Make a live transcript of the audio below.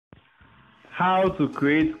how to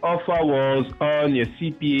create offer walls on your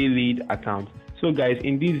Cpalead account. So guys,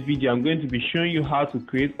 in this video I'm going to be showing you how to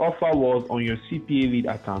create offer walls on your Cpalead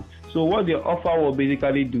account. So what the offer wall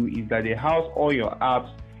basically do is that they house all your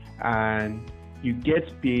apps and you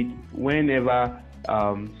get paid whenever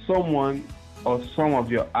someone or some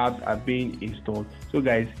of your apps are being installed. So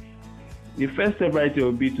guys, the first step right here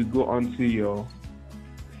will be to go onto your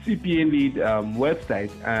Cpalead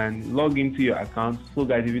website and log into your account. So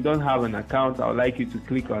guys, if you don't have an account, I would like you to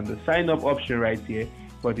click on the sign up option right here.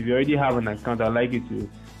 But if you already have an account, I'd like you to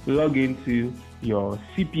log into your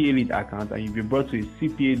Cpalead account and you'll be brought to a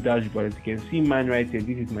CPA dashboard. As you can see mine right here,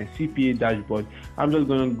 this is my CPA dashboard. I'm just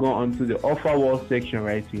going to go onto the offer wall section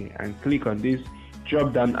right here and click on this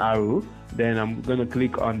drop down arrow. Then I'm going to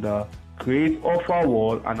click on the create offer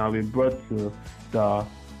wall and I'll be brought to the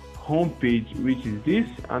home page, which is this,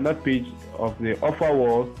 and that page of the offer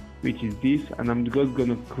wall, which is this. And I'm just going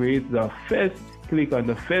to create the first, click on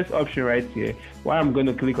the first option right here. Why I'm going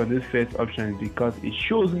to click on this first option is because it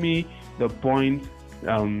shows me the point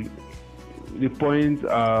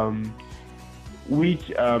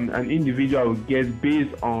which an individual will get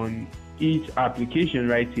based on each application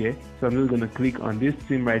right here. So I'm just going to click on this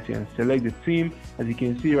theme right here and select the theme. As you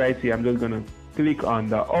can see right here, I'm just going to click on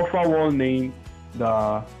the offer wall name,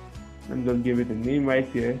 and just give it a name right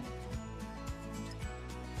here,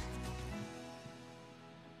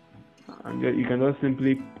 and you can just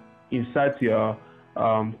simply insert your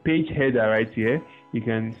page header right here. You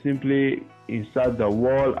can simply insert the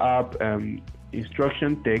wall app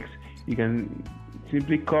instruction text. You can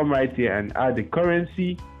simply come right here and add the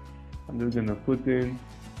currency. I'm just gonna put in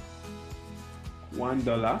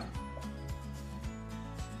 $1.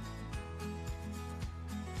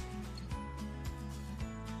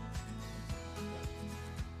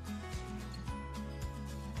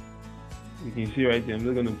 You can see right here, I'm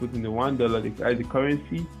just going to put in the $1 as the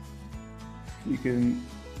currency. You can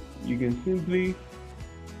simply,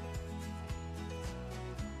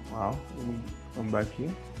 wow, let me come back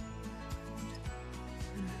here.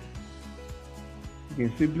 You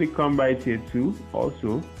can simply come right here too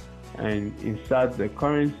also and insert the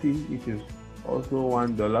currency, which is also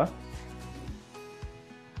 $1.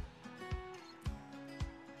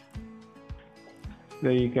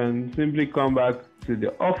 Then you can simply come back to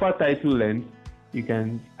the offer title length. You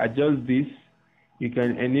can adjust this. You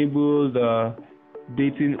can enable the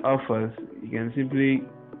dating offers. You can simply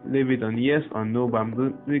leave it on yes or no, but I'm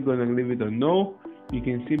simply going to leave it on no. You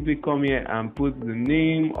can simply come here and put the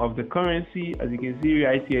name of the currency. As you can see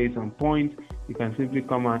right here, it's on point. You can simply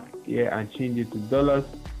come out here and change it to dollars.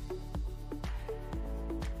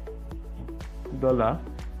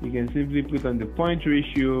 You can simply put on the point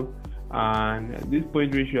ratio, and this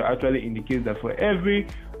point ratio actually indicates that for every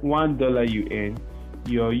 $1 you earn,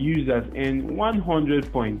 your users earn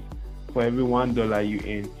 100 points for every $1 you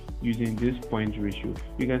earn using this point ratio.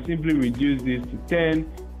 You can simply reduce this to 10.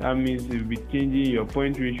 That means you'll be changing your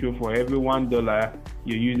point ratio for every $1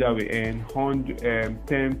 your user will earn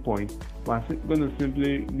 10 points. But I'm going to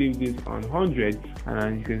simply leave this on 100, and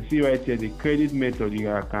as you can see right here, the credit method,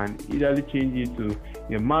 you can either change it to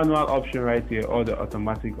the manual option right here or the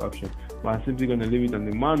automatic option. But I'm simply going to leave it on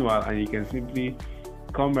the manual, and you can simply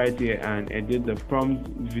come right here and edit the prompt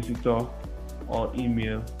visitor or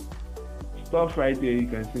email stuff right there. You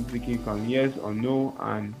can simply click on yes or no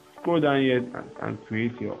and scroll down here and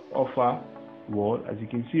create your offer wall. As you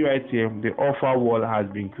can see right here, the offer wall has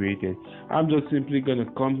been created. I'm just simply going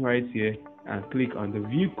to come right here and click on the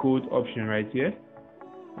view code option right here,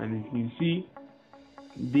 and you can see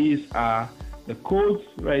these are the codes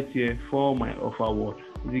right here for my offer wall.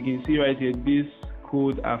 As you can see right here, these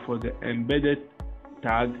codes are for the embedded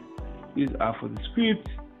tag. These are for the script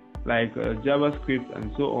like JavaScript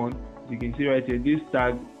and so on. As you can see right here, this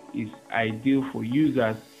tag is ideal for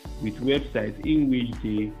users with websites in which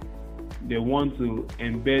they want to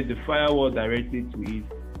embed the firewall directly to it.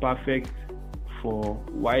 Perfect for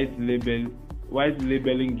white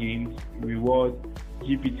labeling games, rewards,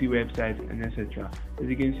 GPT websites, and etc. As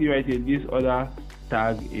you can see right here, this other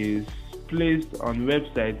tag is placed on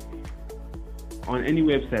websites. On any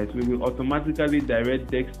website, we will automatically direct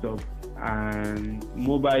desktop and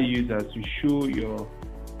mobile users to show your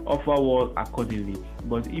offer wall accordingly.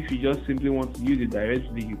 But if you just simply want to use it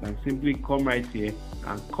directly, you can simply come right here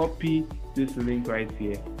and copy this link right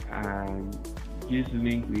here, and this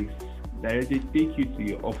link will directly take you to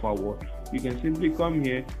your offer wall. You can simply come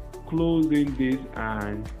here, closing this,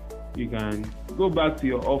 and you can go back to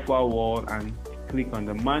your offer wall and click on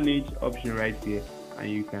the manage option right here, and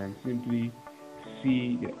you can simply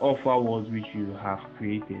see the offer walls which you have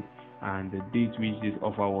created. and the date which this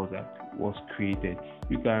offer was created.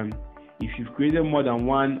 You can, if you've created more than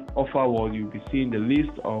one offer wall, you'll be seeing the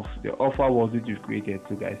list of the offer walls that you've created.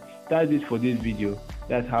 So guys, that's it for this video.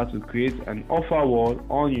 That's how to create an offer wall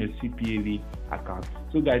on your Cpalead account.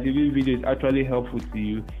 So guys, if this video is actually helpful to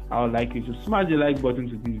you, I would like you to smash the like button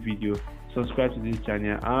to this video, subscribe to this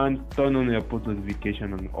channel, and turn on your post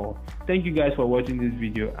notification on all. Thank you guys for watching this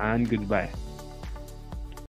video, and goodbye.